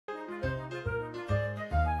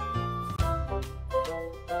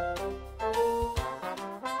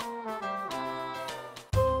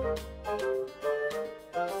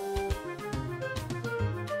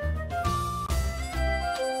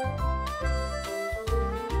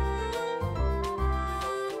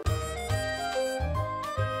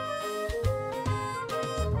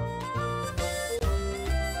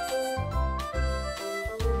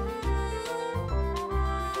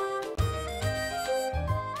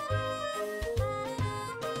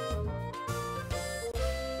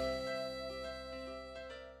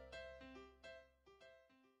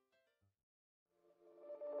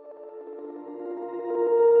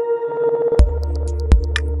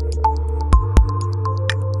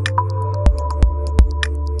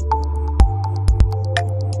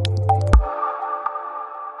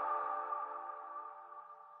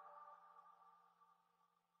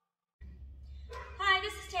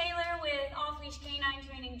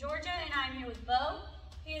Georgia, and I'm here with Bo.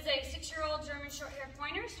 He is a 6-year-old German short-haired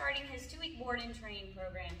pointer starting his 2-week board and train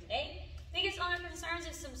program today. Biggest owner concerns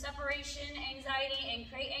is some separation anxiety and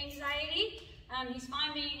crate anxiety. He's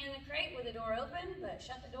fine being in the crate with the door open, but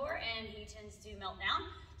shut the door and he tends to melt down.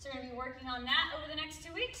 So we're going to be working on that over the next 2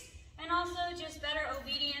 weeks, and also just better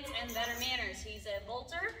obedience and better manners. He's a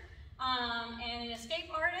bolter and an escape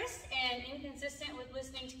artist and inconsistent with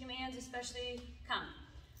listening to commands, especially come.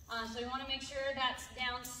 So we want to make sure that's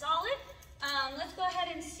down solid. Let's go ahead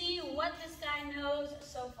and see what this guy knows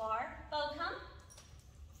so far. Bo, come.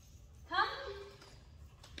 Come.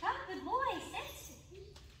 Come, good boy. Sit.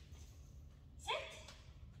 Sit.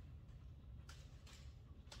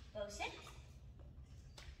 Bo, sit.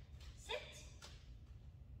 Sit.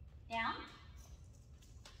 Down.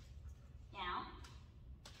 Down.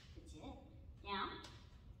 Good job. Down.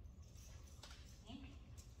 Okay.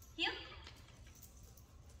 Heel.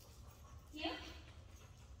 Heel.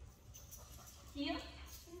 Heel.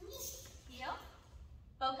 Heel.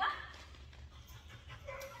 Bo, come.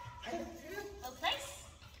 Bo, place.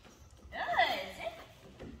 Good. Sit.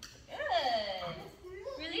 Good.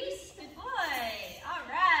 Release. Good boy. All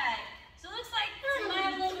right. So it looks like he might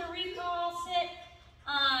have a little bit of recall. Sit.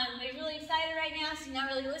 But he's really excited right now, so he's not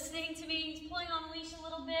really listening to me. He's pulling on the leash a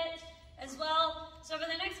little bit as well. So over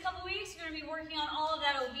the next couple weeks, we're going to be working on all of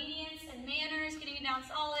that obedience and manners, getting it down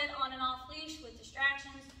solid on and off leash with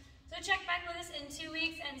distractions. So check back with us in 2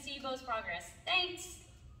 weeks and see Bo's progress. Thanks.